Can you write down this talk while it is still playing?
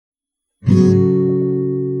The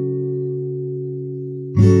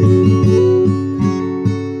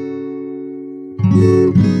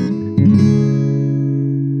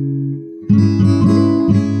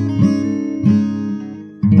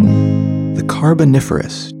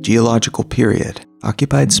Carboniferous geological period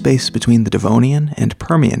occupied space between the Devonian and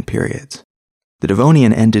Permian periods. The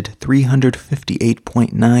Devonian ended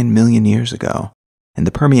 358.9 million years ago, and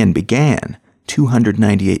the Permian began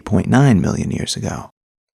 298.9 million years ago.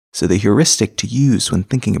 So the heuristic to use when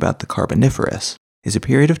thinking about the Carboniferous is a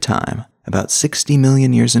period of time about 60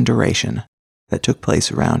 million years in duration that took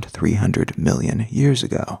place around 300 million years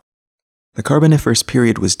ago. The Carboniferous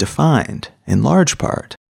period was defined, in large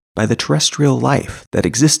part, by the terrestrial life that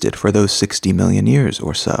existed for those 60 million years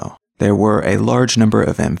or so. There were a large number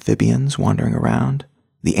of amphibians wandering around,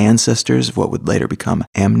 the ancestors of what would later become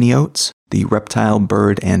amniotes, the reptile,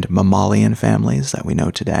 bird, and mammalian families that we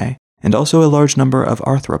know today, and also a large number of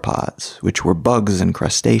arthropods, which were bugs and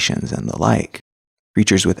crustaceans and the like,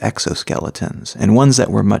 creatures with exoskeletons, and ones that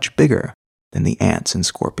were much bigger than the ants and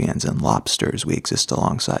scorpions and lobsters we exist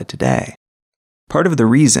alongside today. Part of the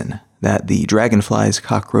reason that the dragonflies,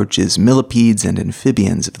 cockroaches, millipedes, and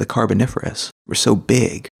amphibians of the Carboniferous were so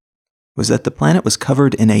big was that the planet was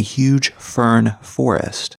covered in a huge fern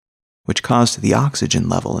forest, which caused the oxygen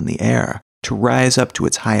level in the air to rise up to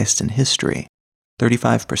its highest in history,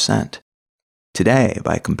 35%. Today,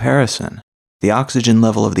 by comparison, the oxygen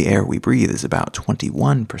level of the air we breathe is about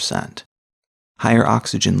 21%. Higher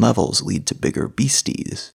oxygen levels lead to bigger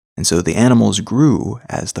beasties, and so the animals grew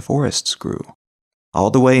as the forests grew,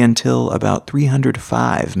 all the way until about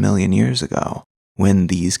 305 million years ago, when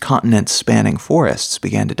these continent-spanning forests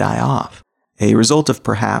began to die off, a result of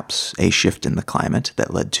perhaps a shift in the climate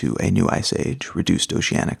that led to a new ice age, reduced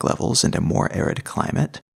oceanic levels, and a more arid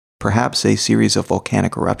climate, perhaps a series of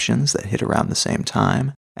volcanic eruptions that hit around the same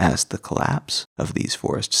time as the collapse of these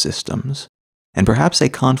forest systems, and perhaps a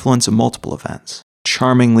confluence of multiple events,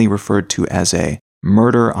 charmingly referred to as a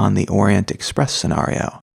Murder on the Orient Express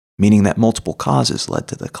scenario, meaning that multiple causes led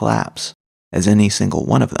to the collapse, as any single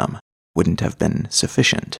one of them wouldn't have been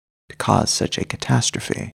sufficient to cause such a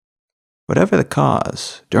catastrophe. Whatever the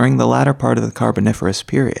cause, during the latter part of the Carboniferous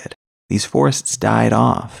period, these forests died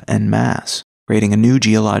off en masse, creating a new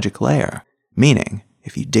geologic layer, meaning,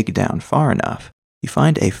 if you dig down far enough, you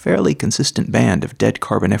find a fairly consistent band of dead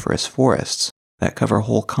Carboniferous forests that cover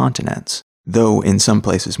whole continents, though in some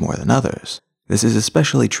places more than others. This is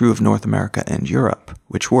especially true of North America and Europe,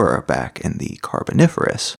 which were, back in the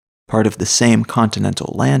Carboniferous, part of the same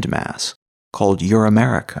continental landmass, called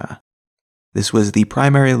Euramerica. This was the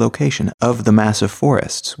primary location of the massive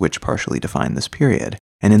forests which partially defined this period,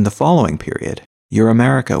 and in the following period,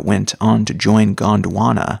 Euramerica went on to join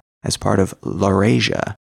Gondwana as part of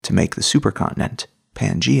Laurasia to make the supercontinent,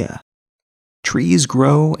 Pangaea. Trees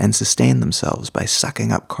grow and sustain themselves by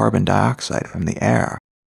sucking up carbon dioxide from the air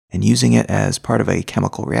and using it as part of a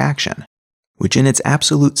chemical reaction, which in its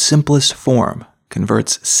absolute simplest form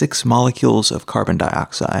converts 6 molecules of carbon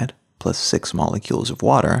dioxide plus 6 molecules of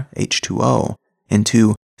water, H2O,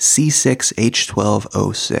 into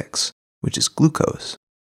C6H12O6, which is glucose,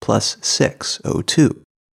 plus 6O2,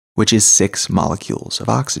 which is 6 molecules of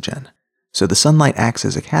oxygen. So the sunlight acts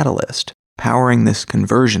as a catalyst, powering this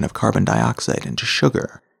conversion of carbon dioxide into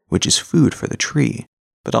sugar, which is food for the tree,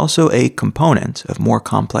 but also a component of more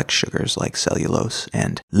complex sugars like cellulose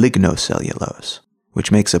and lignocellulose,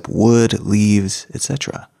 which makes up wood, leaves,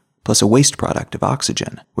 etc., plus a waste product of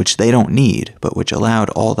oxygen, which they don't need, but which allowed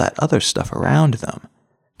all that other stuff around them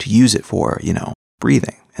to use it for,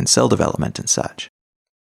 breathing and cell development and such.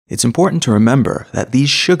 It's important to remember that these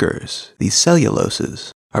sugars, these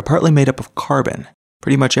celluloses, are partly made up of carbon.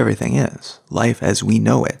 Pretty much everything is. Life as we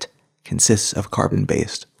know it consists of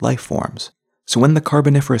carbon-based life forms. So when the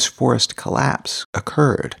Carboniferous forest collapse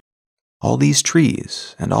occurred, all these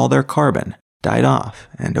trees and all their carbon died off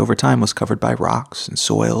and over time was covered by rocks and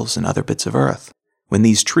soils and other bits of earth. When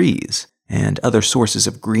these trees and other sources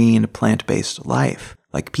of green plant-based life,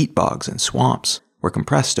 like peat bogs and swamps, were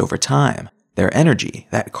compressed over time, their energy,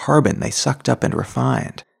 that carbon they sucked up and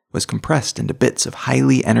refined, was compressed into bits of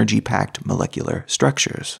highly energy-packed molecular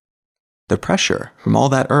structures. The pressure from all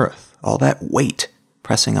that earth, all that weight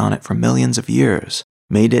pressing on it for millions of years,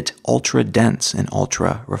 made it ultra-dense and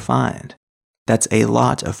ultra-refined. That's a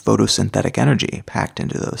lot of photosynthetic energy packed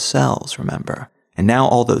into those cells, remember. And now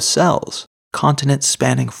all those cells,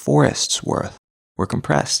 continent-spanning forests worth, were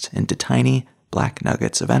compressed into tiny black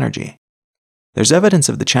nuggets of energy. There's evidence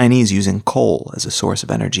of the Chinese using coal as a source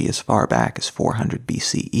of energy as far back as 400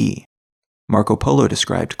 BCE. Marco Polo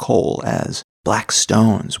described coal as black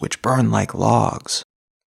stones which burn like logs.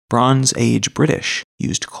 Bronze Age British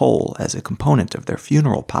used coal as a component of their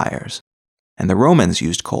funeral pyres, and the Romans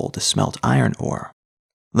used coal to smelt iron ore.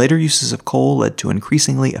 Later uses of coal led to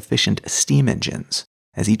increasingly efficient steam engines,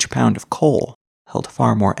 as each pound of coal held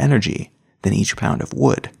far more energy than each pound of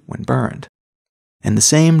wood when burned. And the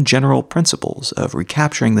same general principles of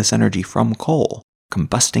recapturing this energy from coal,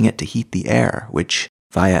 combusting it to heat the air, which,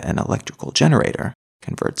 via an electrical generator,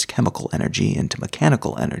 converts chemical energy into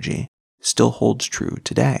mechanical energy, still holds true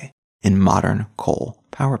today in modern coal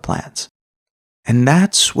power plants. And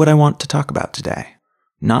that's what I want to talk about today.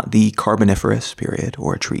 Not the Carboniferous period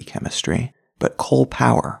or tree chemistry, but coal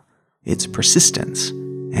power, its persistence,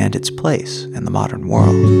 and its place in the modern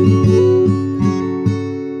world.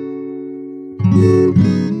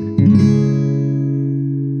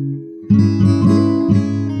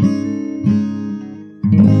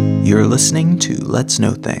 You're listening to Let's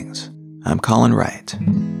Know Things. I'm Colin Wright.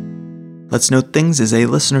 Let's Know Things is a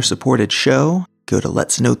listener-supported show. Go to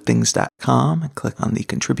letsknowthings.com and click on the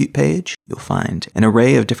Contribute page. You'll find an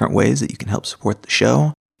array of different ways that you can help support the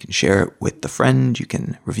show. You can share it with a friend. You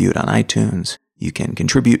can review it on iTunes. You can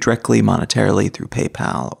contribute directly monetarily through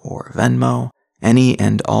PayPal or Venmo. Any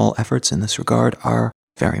and all efforts in this regard are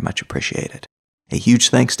very much appreciated. A huge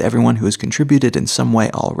thanks to everyone who has contributed in some way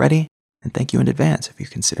already, and thank you in advance if you're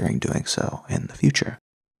considering doing so in the future.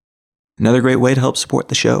 Another great way to help support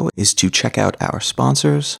the show is to check out our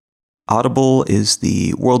sponsors. Audible is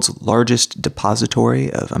the world's largest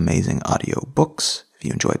depository of amazing audiobooks. If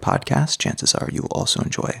you enjoy podcasts, chances are you will also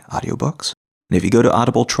enjoy audiobooks. And if you go to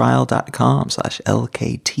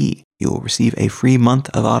audibletrial.com/LKT, you will receive a free month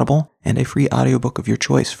of Audible and a free audiobook of your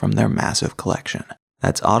choice from their massive collection.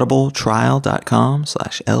 That's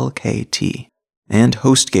audibletrial.com/LKT. And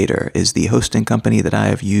HostGator is the hosting company that I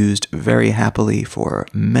have used very happily for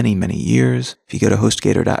many, many years. If you go to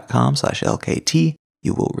hostgator.com/LKT,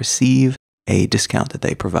 you will receive a discount that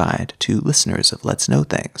they provide to listeners of Let's Know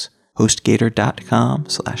Things.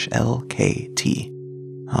 hostgator.com/LKT.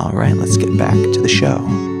 All right, let's get back to the show.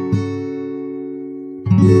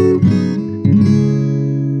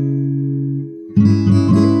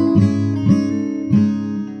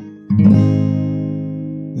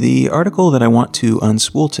 The article that I want to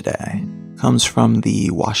unspool today comes from the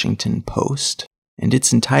Washington Post, and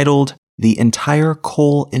it's entitled, "The Entire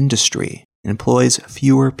Coal Industry Employs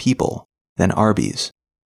Fewer People Than Arby's."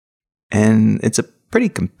 And it's a pretty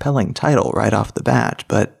compelling title right off the bat,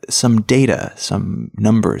 but some data, some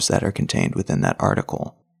numbers that are contained within that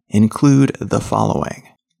article include the following.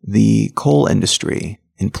 The coal industry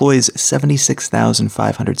employs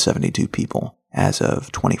 76,572 people as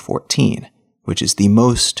of 2014, which is the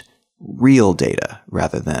most real data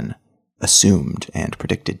rather than assumed and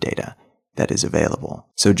predicted data that is available.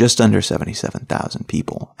 So just under 77,000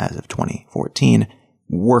 people as of 2014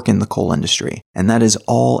 work in the coal industry, and that is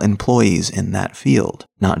all employees in that field,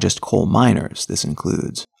 not just coal miners. This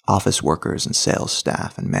includes office workers and sales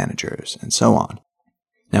staff and managers and so on.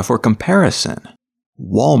 Now, for comparison,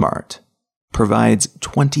 Walmart provides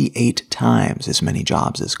 28 times as many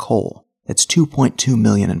jobs as coal. That's 2.2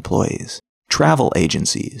 million employees. Travel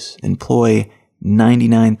agencies employ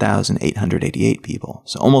 99,888 people,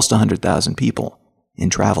 so almost 100,000 people in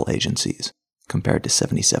travel agencies, compared to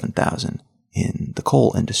 77,000 in the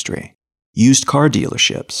coal industry. Used car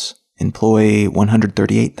dealerships employ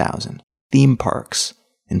 138,000. Theme parks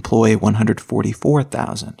employ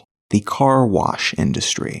 144,000. The car wash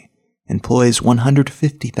industry employs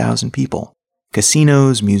 150,000 people.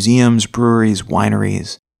 Casinos, museums, breweries,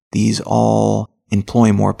 wineries, these all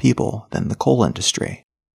employ more people than the coal industry.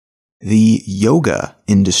 The yoga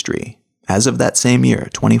industry, as of that same year,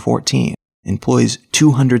 2014, employs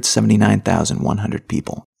 279,100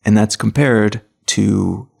 people. And that's compared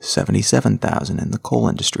to 77,000 in the coal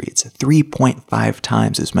industry. It's 3.5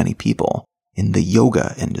 times as many people in the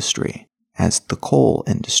yoga industry as the coal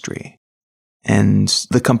industry. And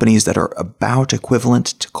the companies that are about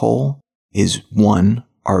equivalent to coal is one,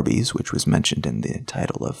 Arby's, which was mentioned in the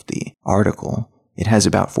title of the article. It has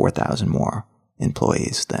about 4,000 more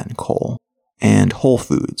employees than coal. And Whole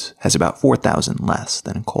Foods has about 4,000 less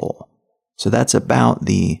than coal. So that's about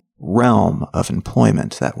the realm of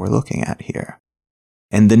employment that we're looking at here.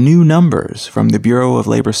 And the new numbers from the Bureau of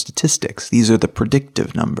Labor Statistics, these are the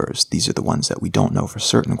predictive numbers, these are the ones that we don't know for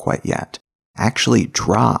certain quite yet, actually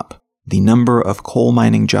drop the number of coal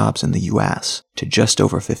mining jobs in the U.S. to just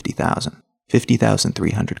over 50,000.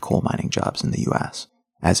 50,300 coal mining jobs in the U.S.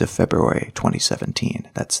 as of February 2017.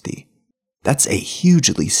 That's a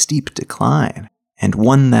hugely steep decline, and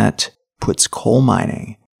one that puts coal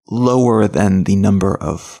mining lower than the number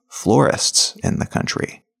of florists in the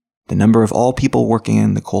country. the number of all people working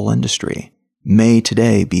in the coal industry may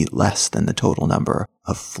today be less than the total number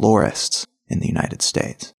of florists in the United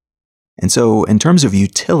States. And so in terms of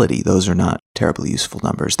utility, those are not terribly useful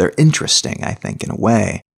numbers. They're interesting, I think, in a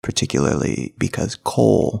way, particularly because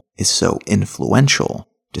coal is so influential,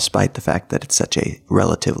 despite the fact that it's such a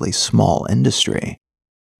relatively small industry.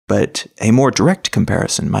 But a more direct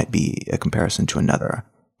comparison might be a comparison to another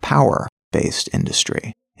power-based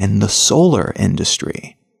industry. And the solar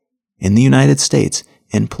industry in the United States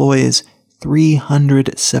employs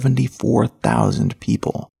 374,000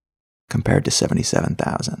 people compared to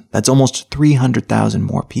 77,000. That's almost 300,000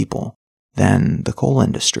 more people than the coal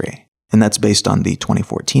industry. And that's based on the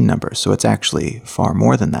 2014 numbers, so it's actually far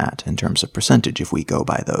more than that in terms of percentage if we go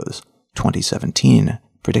by those 2017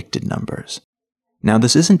 predicted numbers. Now,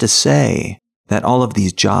 this isn't to say that all of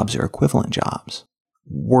these jobs are equivalent jobs.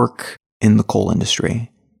 Work in the coal industry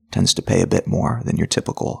tends to pay a bit more than your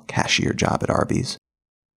typical cashier job at Arby's.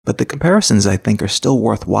 But the comparisons, I think, are still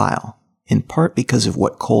worthwhile, in part because of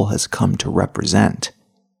what coal has come to represent,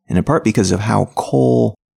 and in part because of how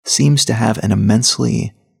coal seems to have an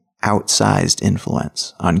immensely outsized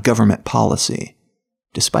influence on government policy,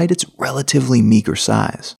 despite its relatively meager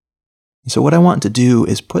size. So what I want to do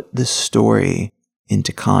is put this story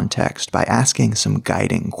into context by asking some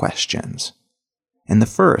guiding questions. And the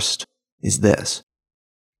first is this.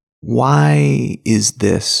 Why is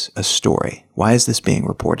this a story? Why is this being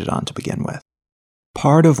reported on to begin with?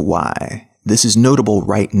 Part of why this is notable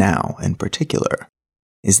right now in particular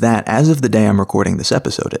is that as of the day I'm recording this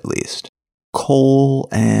episode at least, coal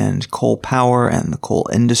and coal power and the coal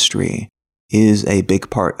industry is a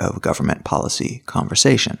big part of government policy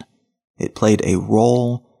conversation. It played a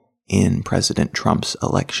role in President Trump's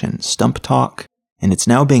election stump talk, and it's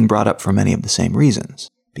now being brought up for many of the same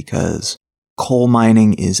reasons, because coal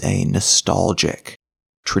mining is a nostalgic,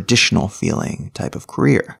 traditional feeling type of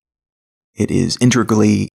career. It is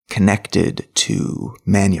integrally connected to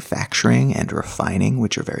manufacturing and refining,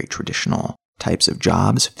 which are very traditional types of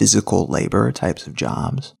jobs, physical labor types of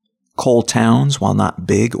jobs. Coal towns, while not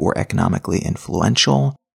big or economically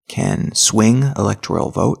influential, can swing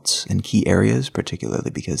electoral votes in key areas,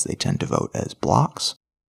 particularly because they tend to vote as blocks.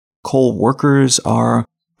 Coal workers are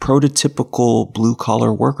prototypical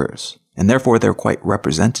blue-collar workers, and therefore they're quite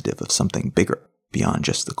representative of something bigger beyond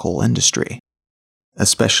just the coal industry,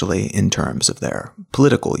 especially in terms of their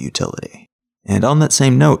political utility. And on that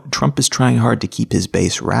same note, Trump is trying hard to keep his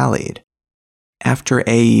base rallied. After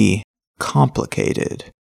a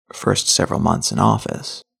complicated first several months in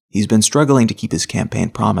office, he's been struggling to keep his campaign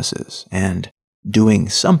promises and doing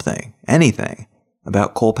something, anything,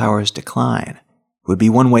 about coal power's decline would be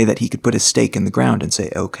one way that he could put his stake in the ground and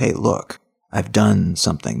say, okay, look, I've done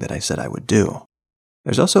something that I said I would do.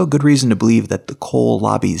 There's also a good reason to believe that the coal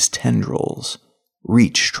lobby's tendrils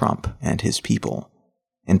reach Trump and his people,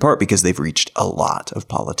 in part because they've reached a lot of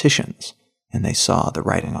politicians, and they saw the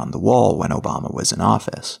writing on the wall when Obama was in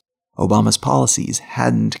office. Obama's policies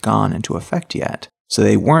hadn't gone into effect yet, so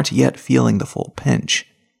they weren't yet feeling the full pinch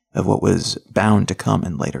of what was bound to come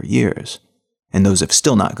in later years, and those have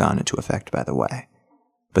still not gone into effect, by the way.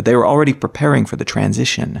 But they were already preparing for the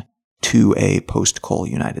transition to a post-coal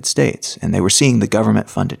United States, and they were seeing the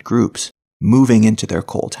government-funded groups moving into their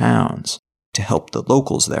coal towns to help the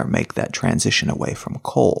locals there make that transition away from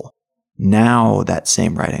coal. Now that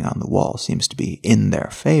same writing on the wall seems to be in their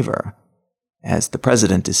favor, as the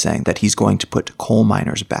president is saying that he's going to put coal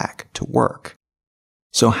miners back to work.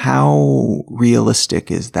 So how realistic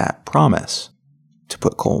is that promise to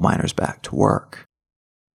put coal miners back to work?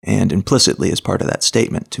 And implicitly as part of that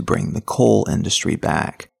statement, to bring the coal industry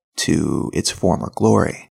back to its former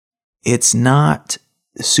glory. It's not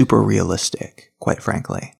super realistic, quite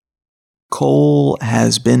frankly. Coal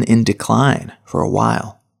has been in decline for a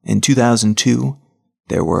while. In 2002,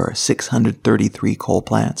 there were 633 coal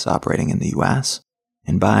plants operating in the US,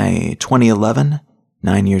 and by 2011,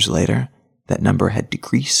 9 years later, that number had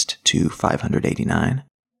decreased to 589.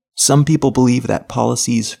 Some people believe that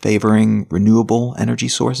policies favoring renewable energy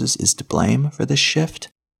sources is to blame for this shift,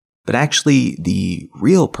 but actually the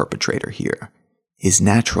real perpetrator here is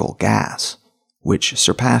natural gas, which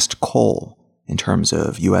surpassed coal in terms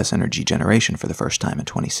of US energy generation for the first time in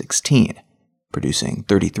 2016, producing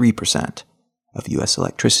 33% of US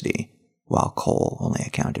electricity, while coal only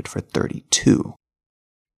accounted for 32%.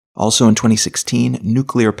 Also in 2016,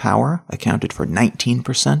 nuclear power accounted for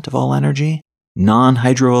 19% of all energy.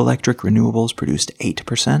 Non-hydroelectric renewables produced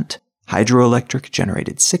 8%, hydroelectric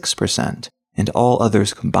generated 6%, and all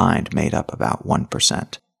others combined made up about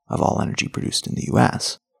 1% of all energy produced in the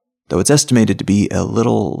US. Though it's estimated to be a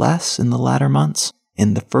little less in the latter months,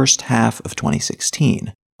 in the first half of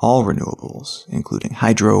 2016, all renewables, including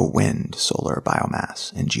hydro, wind, solar,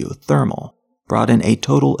 biomass, and geothermal, brought in a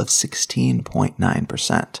total of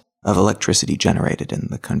 16.9% of electricity generated in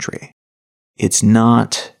the country. It's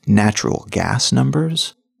not natural gas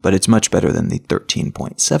numbers, but it's much better than the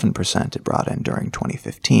 13.7% it brought in during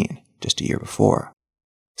 2015, just a year before.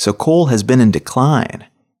 So coal has been in decline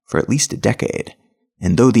for at least a decade,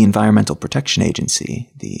 and though the Environmental Protection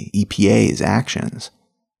Agency, the EPA's actions,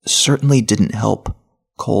 certainly didn't help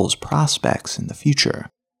coal's prospects in the future,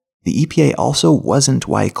 the EPA also wasn't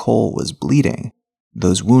why coal was bleeding.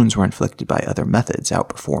 Those wounds were inflicted by other methods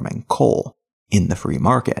outperforming coal in the free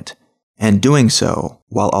market, and doing so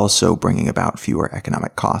while also bringing about fewer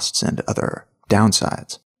economic costs and other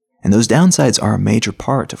downsides. And those downsides are a major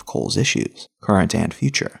part of coal's issues, current and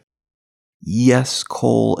future. Yes,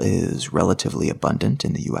 coal is relatively abundant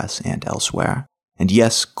in the US and elsewhere. And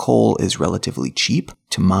yes, coal is relatively cheap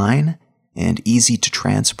to mine and easy to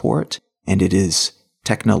transport, and it is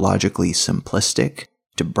technologically simplistic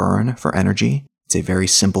to burn for energy. It's a very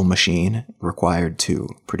simple machine required to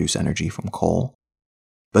produce energy from coal.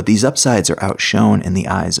 But these upsides are outshone in the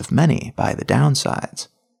eyes of many by the downsides,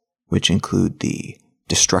 which include the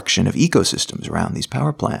destruction of ecosystems around these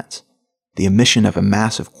power plants, the emission of a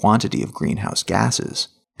massive quantity of greenhouse gases.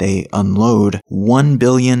 They unload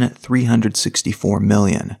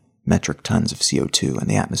 1,364,000,000 metric tons of CO2 in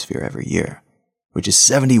the atmosphere every year, which is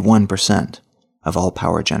 71% of all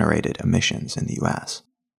power-generated emissions in the US.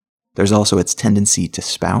 There's also its tendency to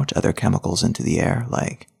spout other chemicals into the air,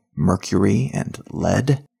 like mercury and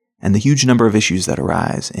lead, and the huge number of issues that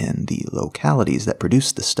arise in the localities that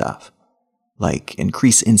produce the stuff, like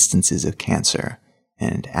increased instances of cancer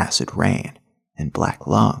and acid rain and black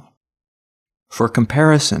lung. For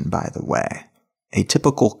comparison, by the way, a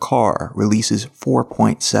typical car releases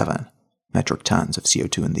 4.7 metric tons of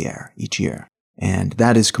CO2 in the air each year, and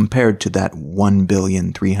that is compared to that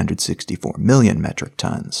 1,364,000,000 metric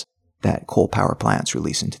tons that coal power plants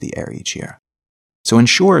release into the air each year. So in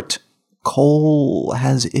short, coal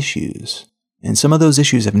has issues, and some of those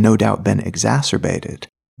issues have no doubt been exacerbated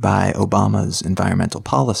by Obama's environmental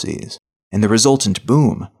policies and the resultant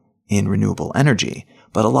boom in renewable energy,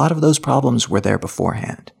 but a lot of those problems were there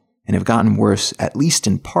beforehand and have gotten worse, at least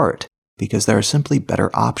in part, because there are simply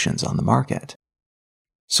better options on the market.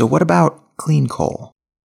 So what about clean coal?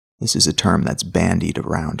 This is a term that's bandied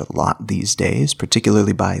around a lot these days,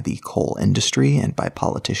 particularly by the coal industry and by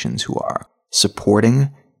politicians who are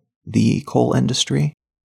supporting the coal industry.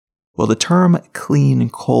 Well, the term clean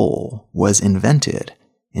coal was invented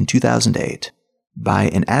in 2008 by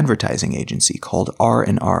an advertising agency called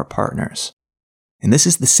R&R Partners. And this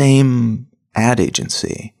is the same ad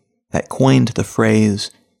agency that coined the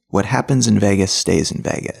phrase, "What happens in Vegas stays in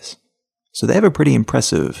Vegas." So they have a pretty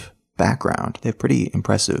impressive background. They have pretty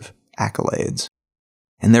impressive accolades.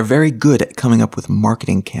 And they're very good at coming up with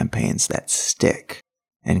marketing campaigns that stick.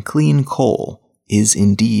 And clean coal is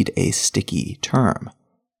indeed a sticky term.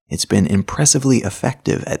 It's been impressively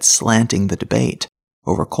effective at slanting the debate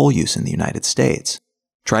over coal use in the United States.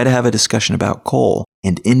 Try to have a discussion about coal,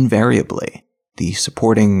 and invariably, the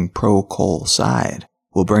supporting pro-coal side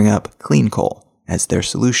will bring up clean coal as their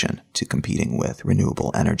solution to competing with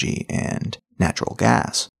renewable energy and natural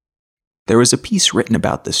gas. There was a piece written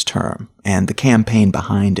about this term and the campaign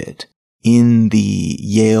behind it in the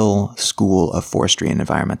Yale School of Forestry and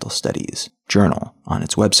Environmental Studies journal on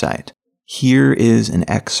its website. Here is an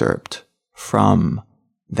excerpt from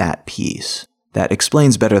that piece that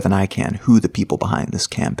explains better than I can who the people behind this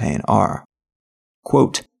campaign are.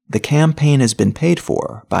 Quote, "The campaign has been paid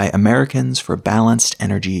for by Americans for Balanced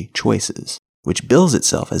Energy Choices, which bills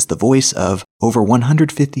itself as the voice of over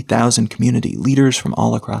 150,000 community leaders from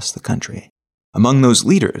all across the country. Among those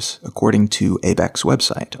leaders, according to ABEC's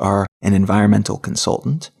website, are an environmental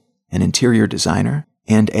consultant, an interior designer,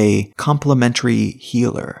 and a complementary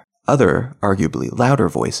healer. Other, arguably louder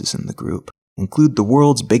voices in the group include the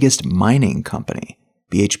world's biggest mining company,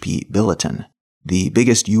 BHP Billiton, the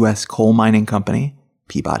biggest U.S. coal mining company,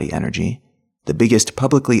 Peabody Energy, the biggest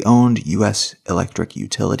publicly owned U.S. electric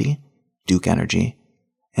utility, Duke Energy,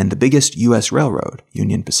 and the biggest U.S. railroad,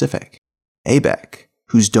 Union Pacific. ABEC,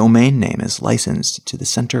 whose domain name is licensed to the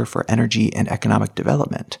Center for Energy and Economic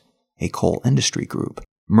Development, a coal industry group,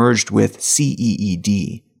 merged with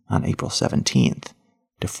CEED on April 17th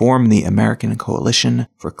to form the American Coalition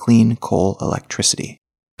for Clean Coal Electricity.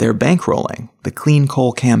 They're bankrolling the Clean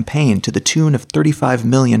Coal campaign to the tune of $35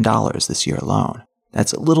 million this year alone.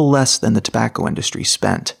 That's a little less than the tobacco industry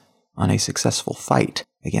spent on a successful fight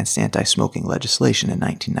against anti-smoking legislation in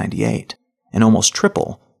 1998, and almost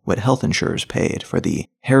triple what health insurers paid for the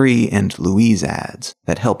Harry and Louise ads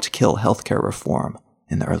that helped kill healthcare reform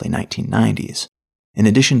in the early 1990s. In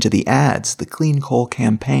addition to the ads, the Clean Coal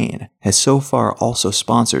campaign has so far also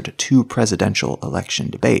sponsored 2 presidential election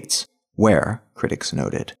debates, where, critics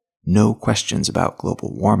noted, no questions about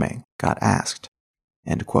global warming got asked.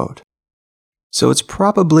 End quote. So it's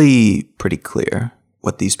probably pretty clear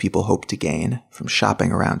what these people hope to gain from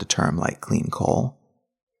shopping around a term like clean coal.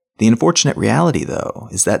 The unfortunate reality, though,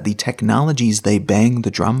 is that the technologies they bang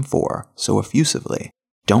the drum for so effusively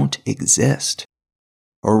don't exist.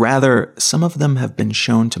 Or rather, some of them have been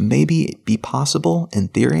shown to maybe be possible in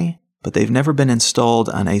theory, but they've never been installed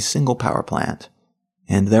on a single power plant.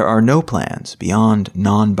 And there are no plans beyond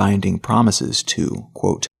non-binding promises to,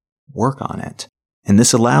 quote, work on it. And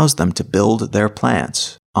this allows them to build their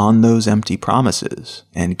plants on those empty promises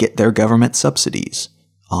and get their government subsidies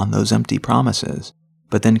on those empty promises,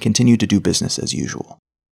 but then continue to do business as usual.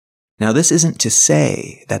 Now, this isn't to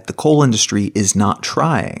say that the coal industry is not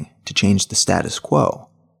trying to change the status quo.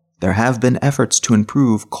 There have been efforts to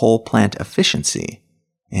improve coal plant efficiency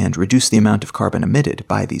and reduce the amount of carbon emitted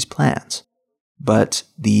by these plants. But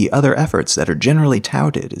the other efforts that are generally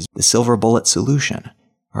touted as the silver bullet solution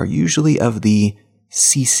are usually of the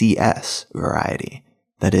CCS variety,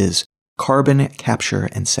 that is, carbon capture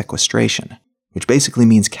and sequestration, which basically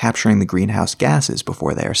means capturing the greenhouse gases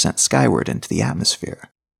before they are sent skyward into the atmosphere.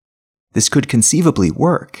 This could conceivably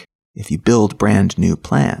work if you build brand new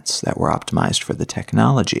plants that were optimized for the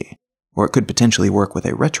technology, or it could potentially work with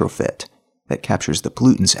a retrofit that captures the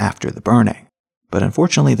pollutants after the burning. But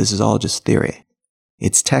unfortunately, this is all just theory.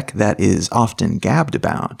 It's tech that is often gabbed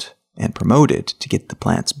about and promoted to get the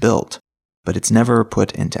plants built, but it's never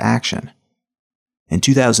put into action. In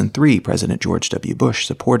 2003, President George W. Bush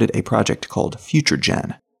supported a project called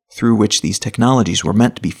FutureGen, through which these technologies were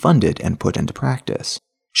meant to be funded and put into practice,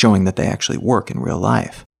 showing that they actually work in real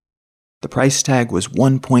life. The price tag was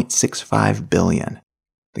 $1.65 billion.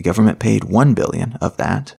 The government paid $1 billion of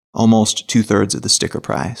that, almost 2/3 of the sticker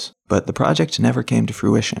price, but the project never came to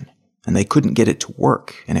fruition, and they couldn't get it to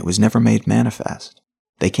work, and it was never made manifest.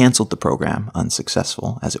 They canceled the program,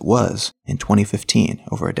 unsuccessful as it was, in 2015,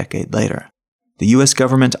 over a decade later. The U.S.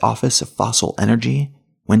 Government Office of Fossil Energy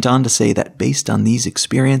went on to say that based on these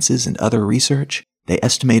experiences and other research, they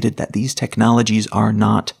estimated that these technologies are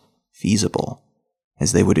not feasible,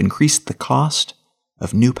 as they would increase the cost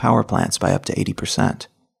of new power plants by up to 80%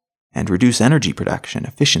 and reduce energy production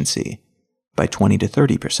efficiency by 20 to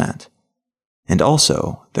 30%. And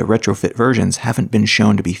also, the retrofit versions haven't been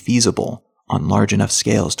shown to be feasible on large enough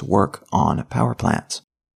scales to work on power plants.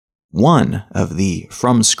 One of the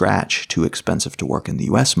from-scratch, too expensive to work in the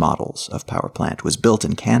US models of power plant was built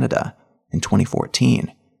in Canada in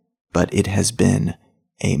 2014, but it has been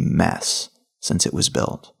a mess since it was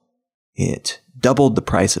built. It doubled the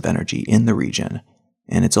price of energy in the region,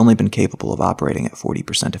 and it's only been capable of operating at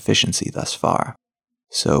 40% efficiency thus far.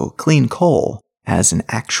 So clean coal, as an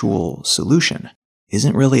actual solution,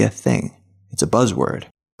 isn't really a thing. It's a buzzword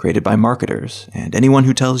created by marketers and anyone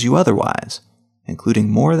who tells you otherwise, including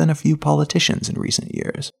more than a few politicians in recent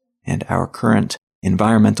years, and our current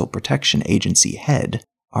Environmental Protection Agency head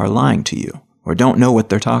are lying to you or don't know what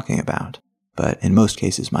they're talking about. But in most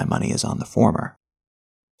cases, my money is on the former.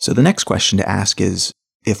 So the next question to ask is,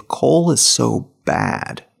 if coal is so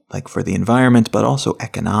bad, like for the environment but also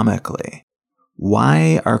economically,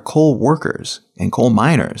 why are coal workers and coal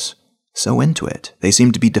miners so into it? They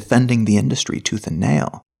seem to be defending the industry tooth and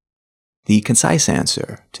nail. The concise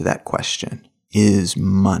answer to that question is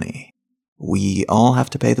money. We all have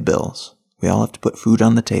to pay the bills. We all have to put food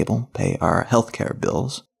on the table, pay our healthcare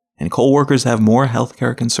bills, and coal workers have more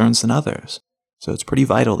healthcare concerns than others, so it's pretty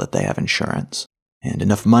vital that they have insurance and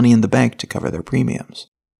enough money in the bank to cover their premiums.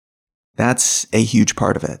 That's a huge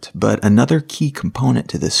part of it, but another key component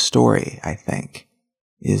to this story, I think,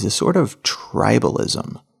 is a sort of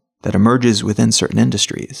tribalism that emerges within certain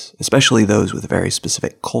industries, especially those with very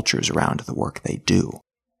specific cultures around the work they do.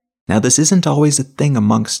 Now, this isn't always a thing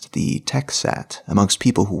amongst the tech set, amongst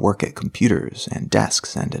people who work at computers and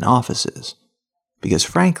desks and in offices. Because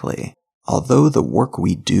frankly, although the work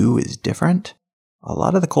we do is different, a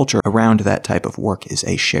lot of the culture around that type of work is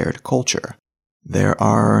a shared culture. There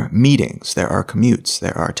are meetings, there are commutes,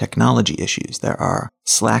 there are technology issues, there are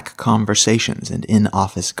Slack conversations and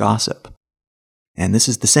in-office gossip. And this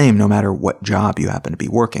is the same no matter what job you happen to be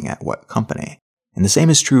working at, what company. And the same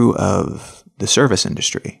is true of the service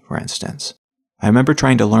industry, for instance. I remember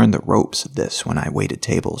trying to learn the ropes of this when I waited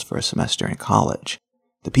tables for a semester in college.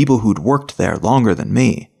 The people who'd worked there longer than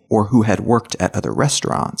me, or who had worked at other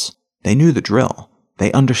restaurants, they knew the drill.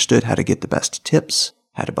 They understood how to get the best tips,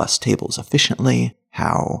 how to bus tables efficiently,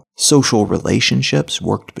 how social relationships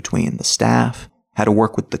worked between the staff, how to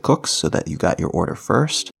work with the cooks so that you got your order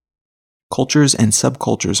first. Cultures and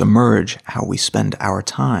subcultures emerge how we spend our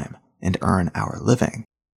time and earn our living.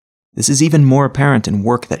 This is even more apparent in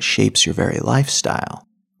work that shapes your very lifestyle.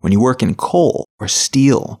 When you work in coal or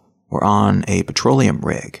steel or on a petroleum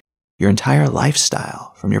rig, your entire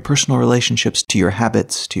lifestyle, from your personal relationships to your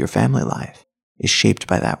habits to your family life, is shaped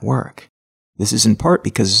by that work. This is in part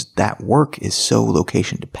because that work is so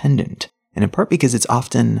location dependent, and in part because it's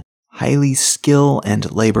often highly skill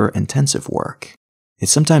and labor-intensive work.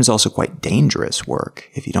 It's sometimes also quite dangerous work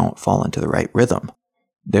if you don't fall into the right rhythm.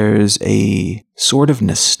 There's a sort of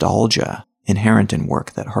nostalgia inherent in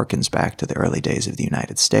work that harkens back to the early days of the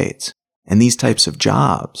United States. And these types of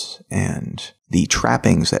jobs and the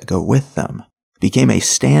trappings that go with them became a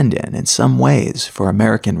stand-in in some ways for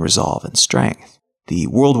American resolve and strength. The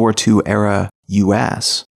World War II era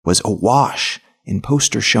U.S. was awash in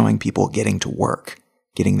posters showing people getting to work,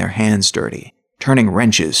 getting their hands dirty, turning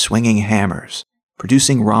wrenches, swinging hammers,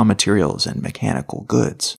 producing raw materials and mechanical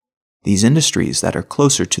goods. These industries that are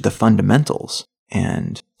closer to the fundamentals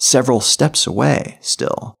and several steps away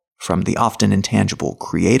still from the often intangible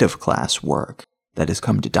creative class work that has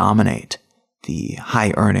come to dominate the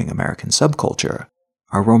high-earning American subculture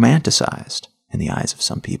are romanticized in the eyes of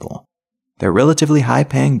some people. They're relatively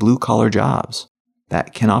high-paying blue-collar jobs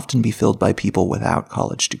that can often be filled by people without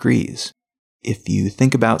college degrees. If you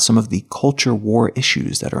think about some of the culture war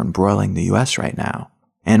issues that are embroiling the US right now,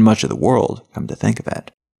 and much of the world, come to think of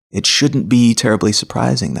it, it shouldn't be terribly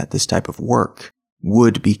surprising that this type of work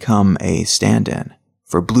would become a stand-in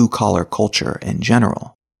for blue-collar culture in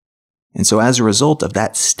general. And so as a result of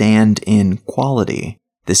that stand-in quality,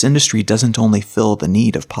 this industry doesn't only fill the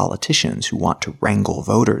need of politicians who want to wrangle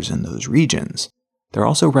voters in those regions, they're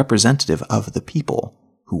also representative of the people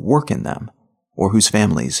who work in them, or whose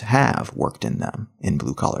families have worked in them in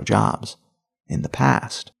blue-collar jobs in the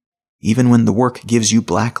past. Even when the work gives you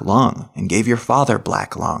black lung, and gave your father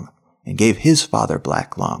black lung, and gave his father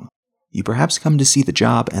black lung, you perhaps come to see the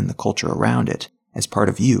job and the culture around it as part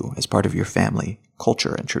of you, as part of your family,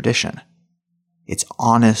 culture, and tradition. It's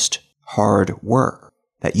honest, hard work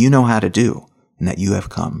that you know how to do and that you have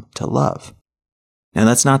come to love. Now,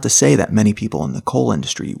 that's not to say that many people in the coal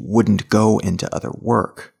industry wouldn't go into other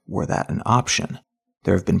work were that an option.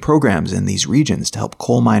 There have been programs in these regions to help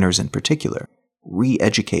coal miners in particular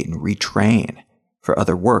re-educate and retrain for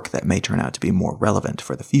other work that may turn out to be more relevant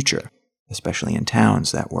for the future, especially in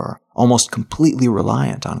towns that were almost completely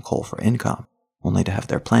reliant on coal for income, only to have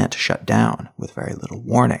their plant shut down with very little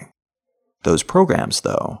warning. Those programs,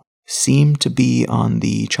 though, seem to be on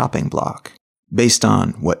the chopping block, based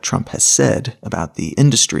on what Trump has said about the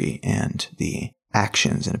industry and the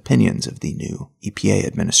actions and opinions of the new EPA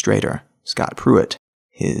administrator, Scott Pruitt.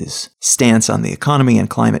 His stance on the economy and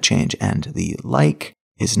climate change and the like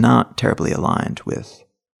is not terribly aligned with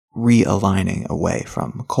realigning away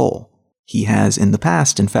from coal. He has in the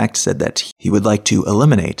past, in fact, said that he would like to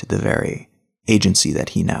eliminate the very agency that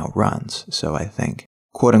he now runs. So I think,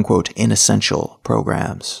 quote-unquote, inessential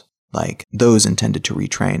programs like those intended to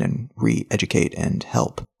retrain and re-educate and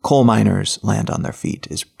help coal miners land on their feet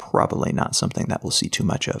is probably not something that we'll see too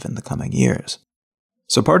much of in the coming years.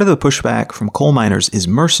 So part of the pushback from coal miners is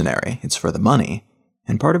mercenary, it's for the money,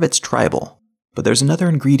 and part of it's tribal. But there's another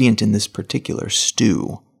ingredient in this particular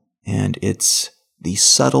stew, and it's the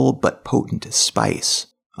subtle but potent spice,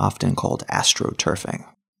 often called astroturfing.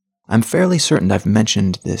 I'm fairly certain I've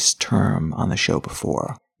mentioned this term on the show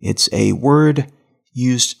before. It's a word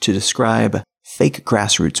used to describe fake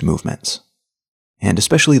grassroots movements, and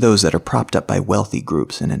especially those that are propped up by wealthy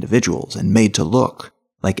groups and individuals and made to look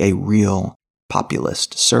like a real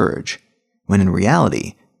populist surge, when in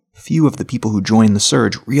reality, few of the people who join the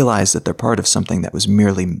surge realize that they're part of something that was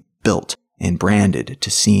merely built and branded to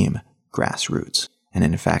seem grassroots, and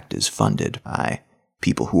in fact is funded by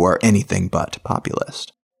people who are anything but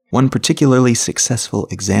populist. One particularly successful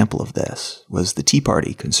example of this was the Tea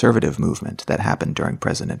Party conservative movement that happened during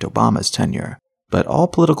President Obama's tenure. But all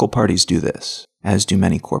political parties do this, as do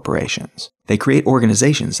many corporations. They create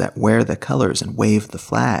organizations that wear the colors and wave the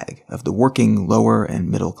flag of the working lower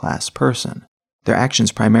and middle class person. Their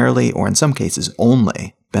actions primarily, or in some cases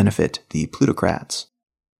only, benefit the plutocrats.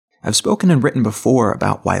 I've spoken and written before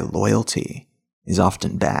about why loyalty is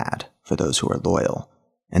often bad for those who are loyal,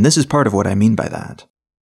 and this is part of what I mean by that.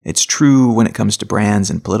 It's true when it comes to brands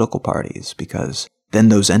and political parties, because then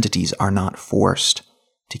those entities are not forced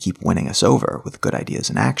to keep winning us over with good ideas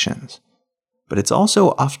and actions. But it's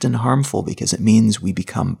also often harmful because it means we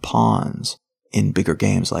become pawns in bigger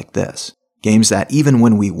games like this. Games that, even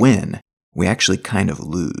when we win, we actually kind of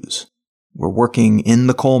lose. We're working in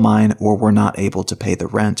the coal mine, or we're not able to pay the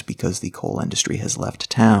rent because the coal industry has left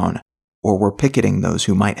town, or we're picketing those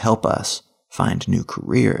who might help us find new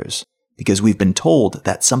careers because we've been told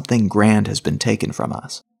that something grand has been taken from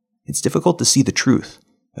us. It's difficult to see the truth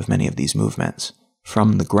of many of these movements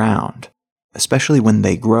from the ground, especially when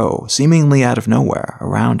they grow seemingly out of nowhere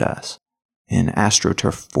around us in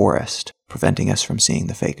AstroTurf forest, preventing us from seeing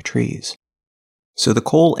the fake trees. So the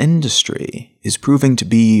coal industry is proving to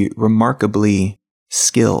be remarkably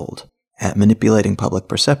skilled at manipulating public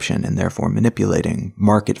perception and therefore manipulating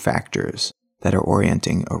market factors that are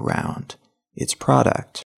orienting around its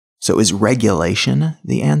product. So is regulation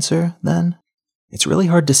the answer then? It's really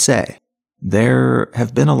hard to say. There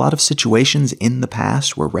have been a lot of situations in the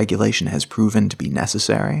past where regulation has proven to be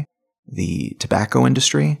necessary. The tobacco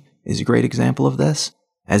industry is a great example of this,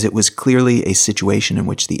 as it was clearly a situation in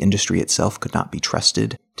which the industry itself could not be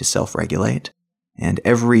trusted to self-regulate. And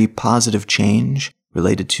every positive change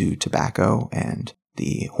related to tobacco and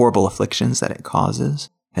the horrible afflictions that it causes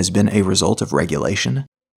has been a result of regulation.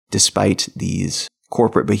 Despite these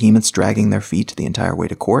corporate behemoths dragging their feet the entire way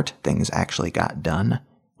to court, things actually got done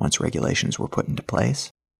once regulations were put into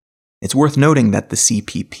place. It's worth noting that the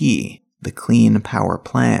CPP, the Clean Power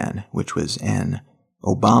Plan, which was an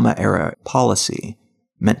Obama-era policy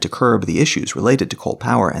meant to curb the issues related to coal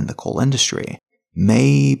power and the coal industry,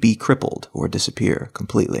 may be crippled or disappear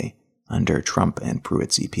completely under Trump and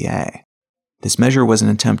Pruitt's EPA. This measure was an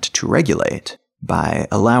attempt to regulate by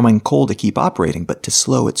allowing coal to keep operating but to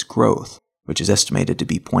slow its growth, which is estimated to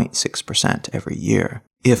be 0.6% every year,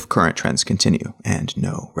 if current trends continue and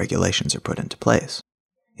no regulations are put into place.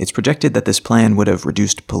 It's projected that this plan would have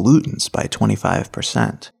reduced pollutants by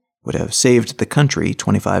 25%, would have saved the country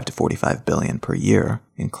 $25 to $45 billion per year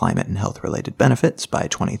in climate and health-related benefits by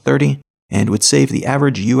 2030, and would save the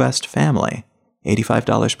average U.S. family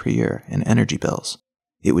 $85 per year in energy bills.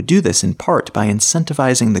 It would do this in part by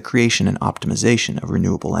incentivizing the creation and optimization of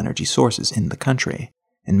renewable energy sources in the country,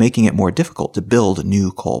 and making it more difficult to build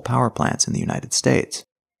new coal power plants in the United States.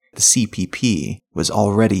 The CPP was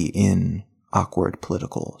already in awkward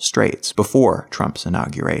political straits before Trump's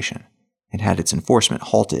inauguration. It had its enforcement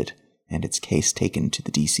halted and its case taken to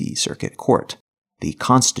the D.C. Circuit Court. The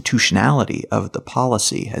constitutionality of the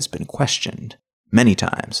policy has been questioned many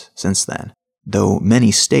times since then, though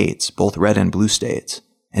many states, both red and blue states,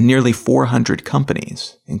 and nearly 400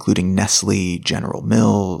 companies, including Nestle, General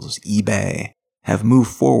Mills, eBay, have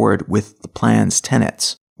moved forward with the plan's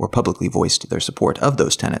tenets or publicly voiced their support of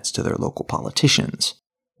those tenets to their local politicians,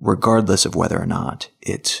 regardless of whether or not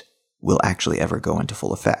it will actually ever go into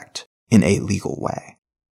full effect in a legal way.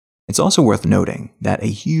 It's also worth noting that a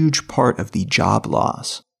huge part of the job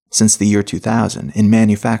loss since the year 2000 in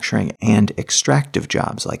manufacturing and extractive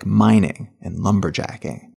jobs like mining and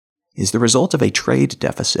lumberjacking is the result of a trade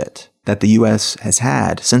deficit that the U.S. has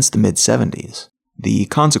had since the mid-70s, the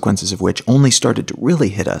consequences of which only started to really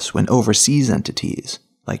hit us when overseas entities,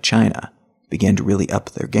 like China, began to really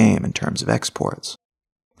up their game in terms of exports.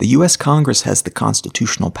 The U.S. Congress has the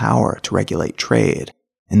constitutional power to regulate trade,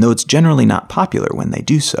 and though it's generally not popular when they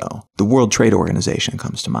do so, the World Trade Organization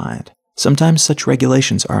comes to mind. Sometimes such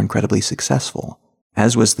regulations are incredibly successful,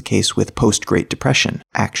 as was the case with post-Great Depression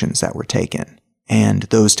actions that were taken, and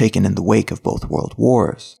those taken in the wake of both world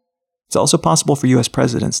wars. It's also possible for U.S.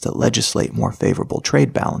 presidents to legislate more favorable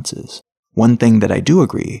trade balances. One thing that I do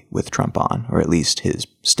agree with Trump on, or at least his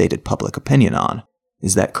stated public opinion on,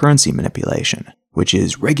 is that currency manipulation, which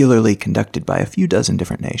is regularly conducted by a few dozen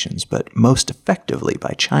different nations, but most effectively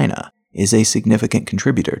by China, is a significant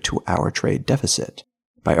contributor to our trade deficit.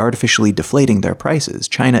 By artificially deflating their prices,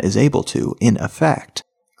 China is able to, in effect,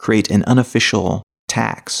 create an unofficial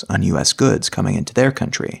tax on U.S. goods coming into their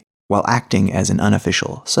country, while acting as an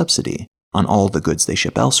unofficial subsidy on all the goods they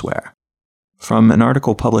ship elsewhere. From an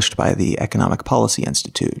article published by the Economic Policy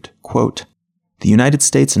Institute, quote, "The United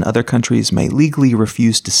States and other countries may legally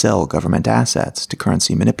refuse to sell government assets to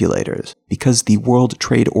currency manipulators because the World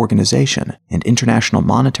Trade Organization and International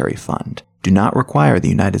Monetary Fund do not require the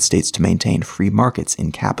United States to maintain free markets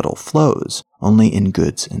in capital flows, only in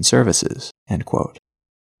goods and services." End quote.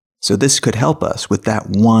 So this could help us with that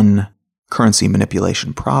one currency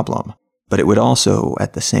manipulation problem, but it would also,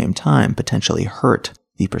 at the same time, potentially hurt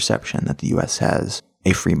the perception that the U.S. has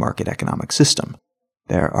a free market economic system.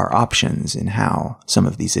 There are options in how some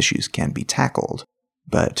of these issues can be tackled,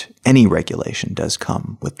 but any regulation does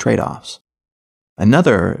come with trade-offs.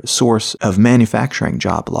 Another source of manufacturing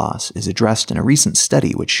job loss is addressed in a recent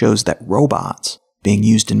study which shows that robots being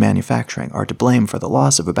used in manufacturing are to blame for the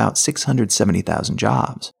loss of about 670,000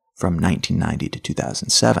 jobs from 1990 to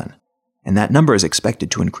 2007, and that number is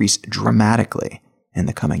expected to increase dramatically in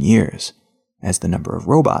the coming years, as the number of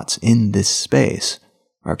robots in this space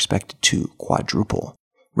are expected to quadruple.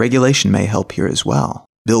 Regulation may help here as well.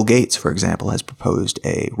 Bill Gates, for example, has proposed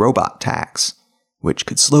a robot tax, which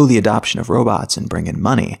could slow the adoption of robots and bring in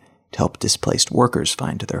money to help displaced workers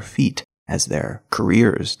find their feet as their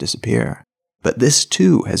careers disappear. But this,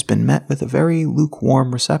 too, has been met with a very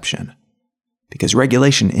lukewarm reception, because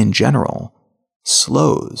regulation in general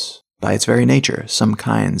slows, by its very nature, some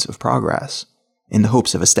kinds of progress in the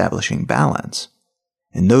hopes of establishing balance.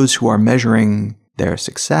 And those who are measuring their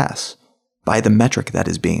success by the metric that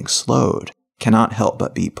is being slowed cannot help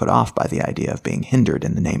but be put off by the idea of being hindered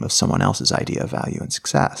in the name of someone else's idea of value and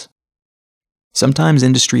success. Sometimes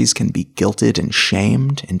industries can be guilted and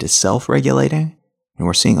shamed into self-regulating, and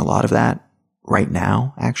we're seeing a lot of that right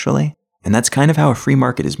now, actually. And that's kind of how a free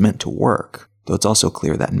market is meant to work, though it's also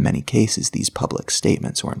clear that in many cases these public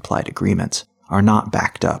statements or implied agreements are not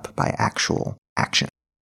backed up by actual action.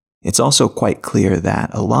 It's also quite clear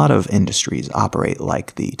that a lot of industries operate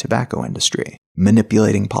like the tobacco industry,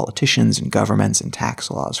 manipulating politicians and governments and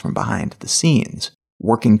tax laws from behind the scenes,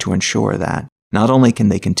 working to ensure that not only can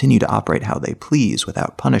they continue to operate how they please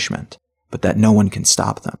without punishment, but that no one can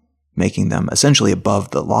stop them, making them essentially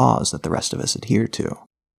above the laws that the rest of us adhere to.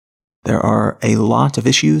 There are a lot of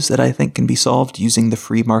issues that I think can be solved using the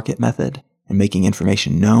free market method and making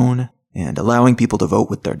information known and allowing people to vote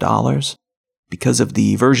with their dollars. Because of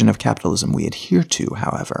the version of capitalism we adhere to,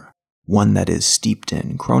 however, one that is steeped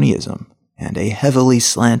in cronyism and a heavily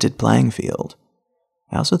slanted playing field,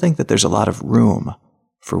 I also think that there's a lot of room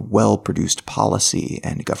for well-produced policy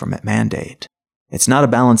and government mandate. It's not a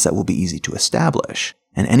balance that will be easy to establish,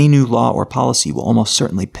 and any new law or policy will almost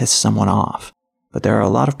certainly piss someone off, but there are a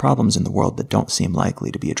lot of problems in the world that don't seem likely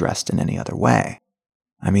to be addressed in any other way.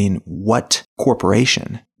 I mean, what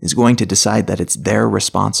corporation is going to decide that it's their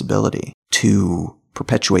responsibility to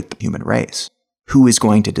perpetuate the human race? Who is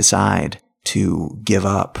going to decide to give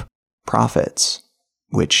up profits,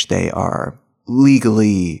 which they are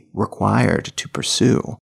legally required to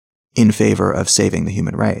pursue, in favor of saving the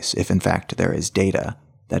human race, if in fact there is data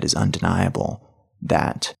that is undeniable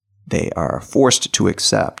that they are forced to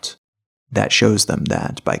accept that shows them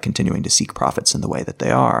that by continuing to seek profits in the way that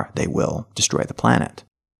they are, they will destroy the planet?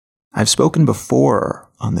 I've spoken before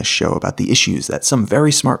on this show about the issues that some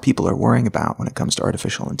very smart people are worrying about when it comes to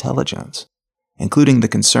artificial intelligence, including the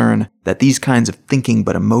concern that these kinds of thinking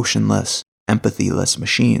but emotionless, empathyless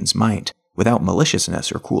machines might, without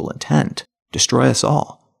maliciousness or cruel intent, destroy us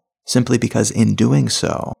all, simply because in doing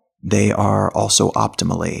so, they are also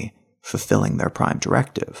optimally fulfilling their prime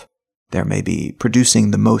directive. They may be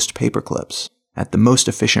producing the most paperclips at the most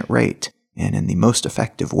efficient rate and in the most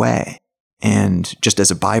effective way. And just as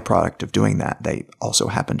a byproduct of doing that, they also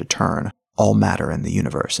happen to turn all matter in the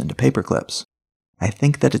universe into paperclips. I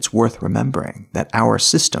think that it's worth remembering that our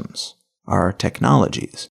systems, our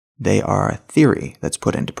technologies, they are a theory that's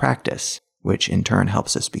put into practice, which in turn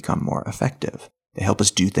helps us become more effective. They help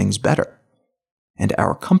us do things better. And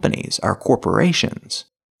our companies, our corporations,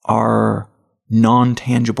 are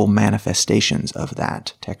non-tangible manifestations of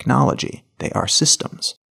that technology. They are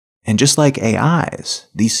systems. And just like AIs,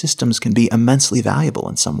 these systems can be immensely valuable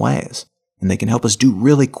in some ways, and they can help us do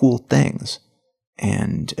really cool things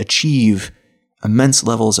and achieve immense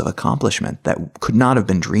levels of accomplishment that could not have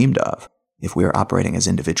been dreamed of if we were operating as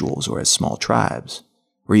individuals or as small tribes,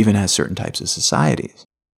 or even as certain types of societies.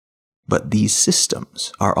 But these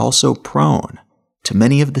systems are also prone to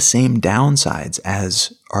many of the same downsides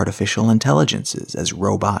as artificial intelligences, as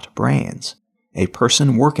robot brains. A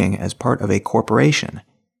person working as part of a corporation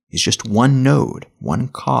is just one node, one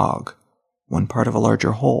cog, one part of a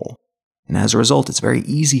larger whole. And as a result, it's very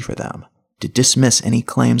easy for them to dismiss any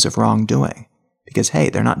claims of wrongdoing. Because, hey,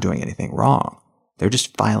 they're not doing anything wrong. They're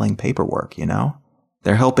just filing paperwork, you know?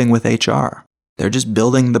 They're helping with HR. They're just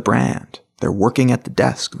building the brand. They're working at the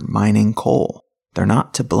desk, mining coal. They're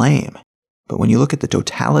not to blame. But when you look at the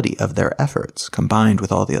totality of their efforts, combined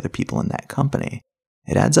with all the other people in that company,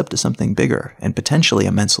 it adds up to something bigger and potentially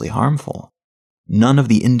immensely harmful. None of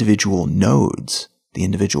the individual nodes, the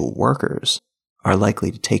individual workers, are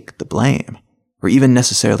likely to take the blame, or even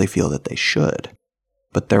necessarily feel that they should.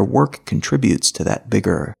 But their work contributes to that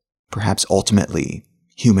bigger, perhaps ultimately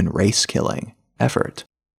human race-killing effort.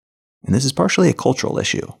 And this is partially a cultural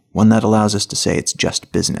issue, one that allows us to say it's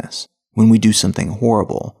just business when we do something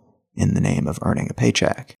horrible in the name of earning a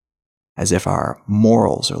paycheck, as if our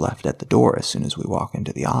morals are left at the door as soon as we walk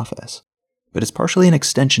into the office. But it's partially an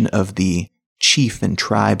extension of the chief and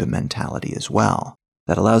tribe mentality as well,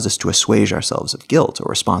 that allows us to assuage ourselves of guilt or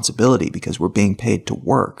responsibility because we're being paid to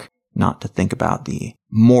work, not to think about the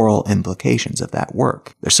moral implications of that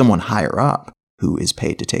work. There's someone higher up who is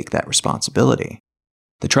paid to take that responsibility.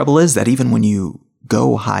 The trouble is that even when you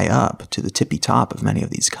go high up to the tippy top of many of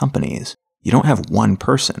these companies, you don't have one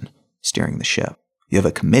person steering the ship. You have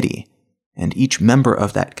a committee, and each member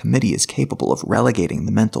of that committee is capable of relegating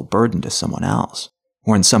the mental burden to someone else.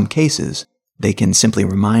 Or in some cases, they can simply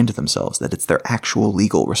remind themselves that it's their actual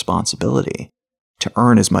legal responsibility to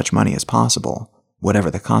earn as much money as possible,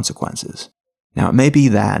 whatever the consequences. Now, it may be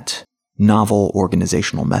that novel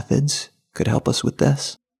organizational methods could help us with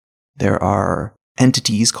this. There are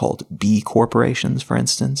entities called B corporations, for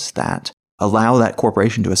instance, that allow that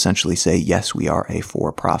corporation to essentially say, yes, we are a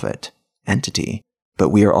for-profit entity, but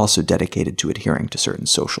we are also dedicated to adhering to certain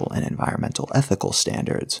social and environmental ethical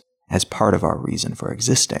standards as part of our reason for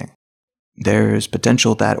existing. There's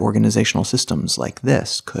potential that organizational systems like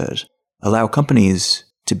this could allow companies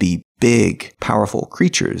to be big, powerful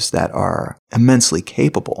creatures that are immensely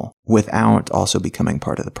capable without also becoming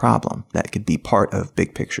part of the problem, that could be part of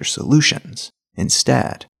big picture solutions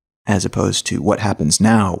instead, as opposed to what happens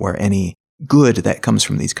now where any good that comes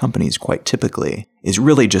from these companies quite typically is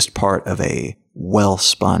really just part of a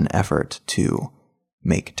well-spun effort to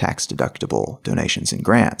make tax-deductible donations and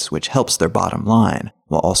grants, which helps their bottom line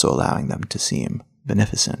while also allowing them to seem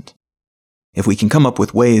beneficent. If we can come up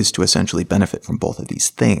with ways to essentially benefit from both of these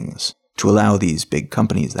things, to allow these big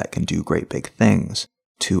companies that can do great big things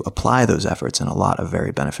to apply those efforts in a lot of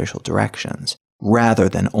very beneficial directions, rather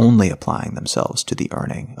than only applying themselves to the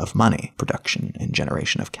earning of money, production, and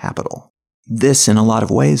generation of capital. This, in a lot of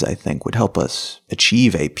ways, I think, would help us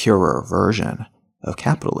achieve a purer version of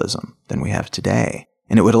capitalism than we have today,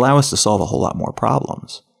 and it would allow us to solve a whole lot more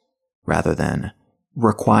problems, rather than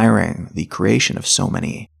requiring the creation of so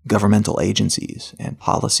many governmental agencies and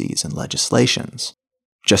policies and legislations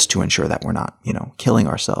just to ensure that we're not, killing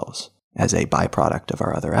ourselves as a byproduct of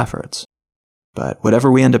our other efforts. But whatever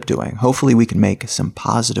we end up doing, hopefully we can make some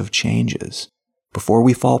positive changes before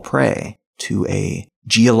we fall prey to a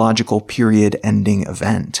geological period-ending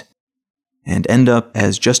event and end up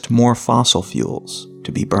as just more fossil fuels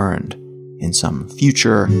to be burned in some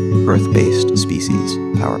future Earth-based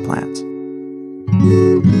species power plants.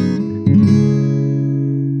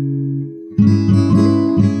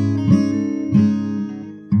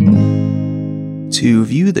 To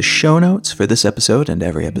view the show notes for this episode and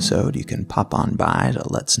every episode, you can pop on by to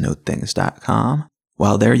letsknowthings.com.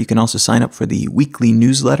 While there, you can also sign up for the weekly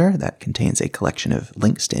newsletter that contains a collection of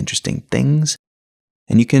links to interesting things.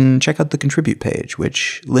 And you can check out the Contribute page,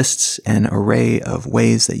 which lists an array of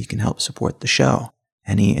ways that you can help support the show.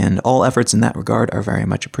 Any and all efforts in that regard are very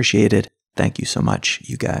much appreciated. Thank you so much.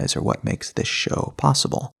 You guys are what makes this show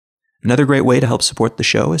possible. Another great way to help support the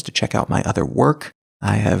show is to check out my other work.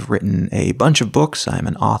 I have written a bunch of books. I'm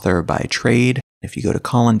an author by trade. If you go to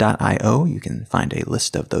Colin.io, you can find a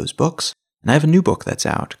list of those books. And I have a new book that's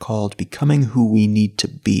out called Becoming Who We Need to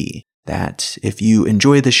Be, that if you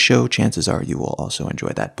enjoy this show, chances are you will also enjoy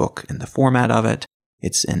that book in the format of it.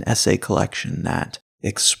 It's an essay collection that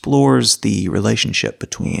explores the relationship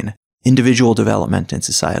between individual development and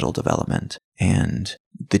societal development, and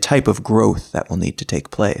the type of growth that will need to take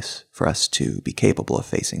place for us to be capable of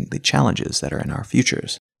facing the challenges that are in our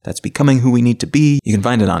futures. That's Becoming Who We Need to Be. You can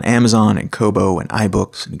find it on Amazon and Kobo and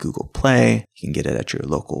iBooks and Google Play. You can get it at your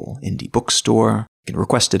local indie bookstore. You can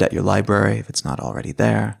request it at your library if it's not already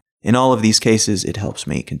there. In all of these cases, it helps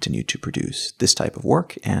me continue to produce this type of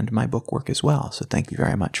work and my book work as well. So thank you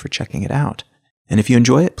very much for checking it out. And if you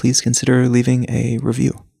enjoy it, please consider leaving a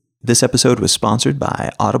review. This episode was sponsored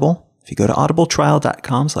by Audible. If you go to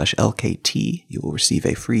audibletrial.com/LKT, you will receive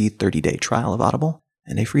a free 30-day trial of Audible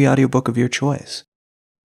and a free audiobook of your choice.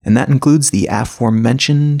 And that includes the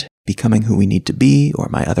aforementioned Becoming Who We Need to Be, or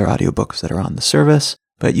my other audiobooks that are on the service.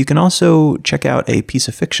 But you can also check out a piece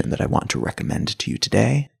of fiction that I want to recommend to you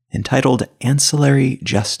today, entitled Ancillary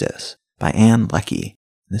Justice by Ann Leckie.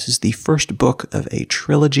 This is the first book of a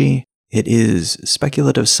trilogy. It is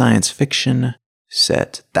speculative science fiction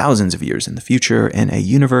set thousands of years in the future in a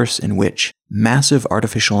universe in which massive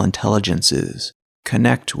artificial intelligences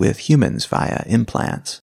connect with humans via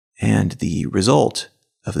implants. And the result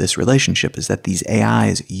of this relationship is that these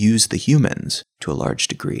AIs use the humans to a large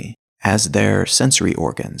degree as their sensory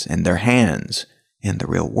organs and their hands in the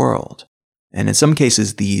real world. And in some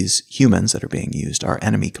cases, these humans that are being used are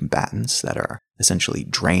enemy combatants that are essentially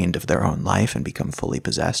drained of their own life and become fully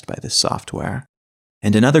possessed by this software.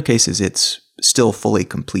 And in other cases, it's still fully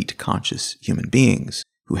complete conscious human beings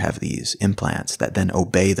who have these implants that then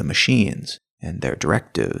obey the machines and their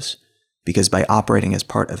directives because by operating as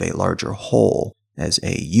part of a larger whole, as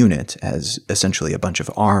a unit, as essentially a bunch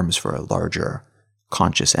of arms for a larger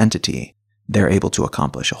conscious entity, they're able to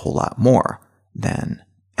accomplish a whole lot more than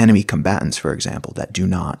enemy combatants, for example, that do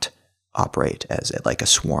not operate as like a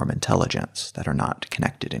swarm intelligence, that are not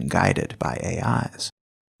connected and guided by AIs.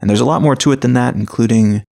 And there's a lot more to it than that,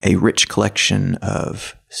 including a rich collection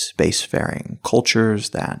of spacefaring cultures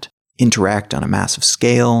that interact on a massive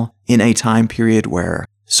scale in a time period where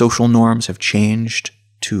social norms have changed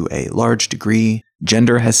to a large degree.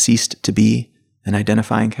 Gender has ceased to be an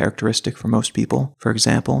identifying characteristic for most people, for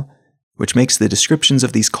example, which makes the descriptions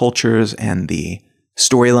of these cultures and the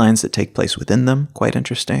storylines that take place within them quite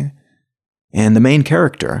interesting. And the main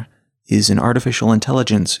character is an artificial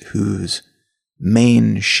intelligence whose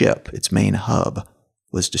main ship, its main hub,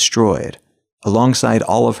 was destroyed, alongside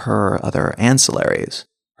all of her other ancillaries,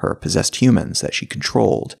 her possessed humans that she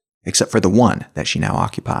controlled, except for the one that she now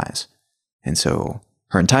occupies. And so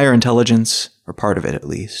her entire intelligence, or part of it at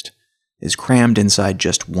least, is crammed inside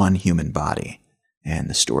just one human body. And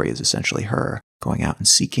the story is essentially her going out and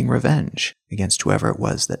seeking revenge against whoever it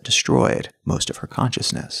was that destroyed most of her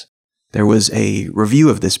consciousness. There was a review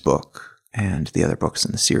of this book and the other books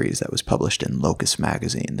in the series that was published in Locus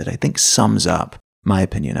magazine that I think sums up my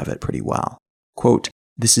opinion of it pretty well. Quote,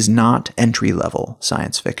 "This is not entry-level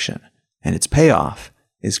science fiction, and its payoff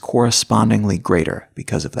is correspondingly greater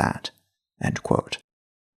because of that." End quote.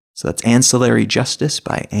 So that's Ancillary Justice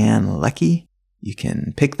by Ann Leckie. You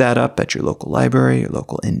can pick that up at your local library, your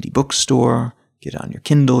local indie bookstore, get it on your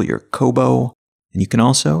Kindle, your Kobo, and you can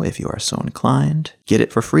also, if you are so inclined, get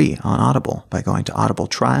it for free on Audible by going to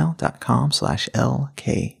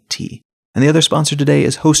audibletrial.com/LKT. And the other sponsor today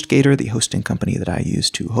is HostGator, the hosting company that I use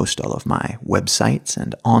to host all of my websites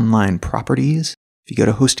and online properties. If you go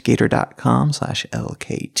to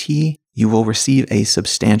hostgator.com/LKT, you will receive a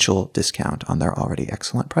substantial discount on their already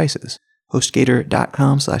excellent prices.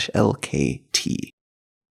 hostgator.com/LKT.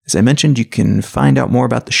 As I mentioned, you can find out more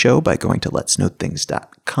about the show by going to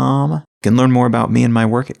letsknowthings.com. You can learn more about me and my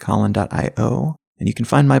work at colin.io, and you can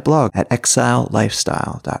find my blog at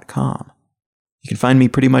exilelifestyle.com. You can find me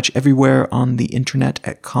pretty much everywhere on the internet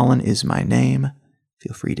at Colin is my name.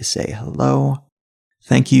 Feel free to say hello.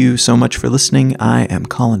 Thank you so much for listening. I am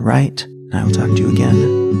Colin Wright, and I will talk to you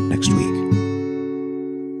again next week.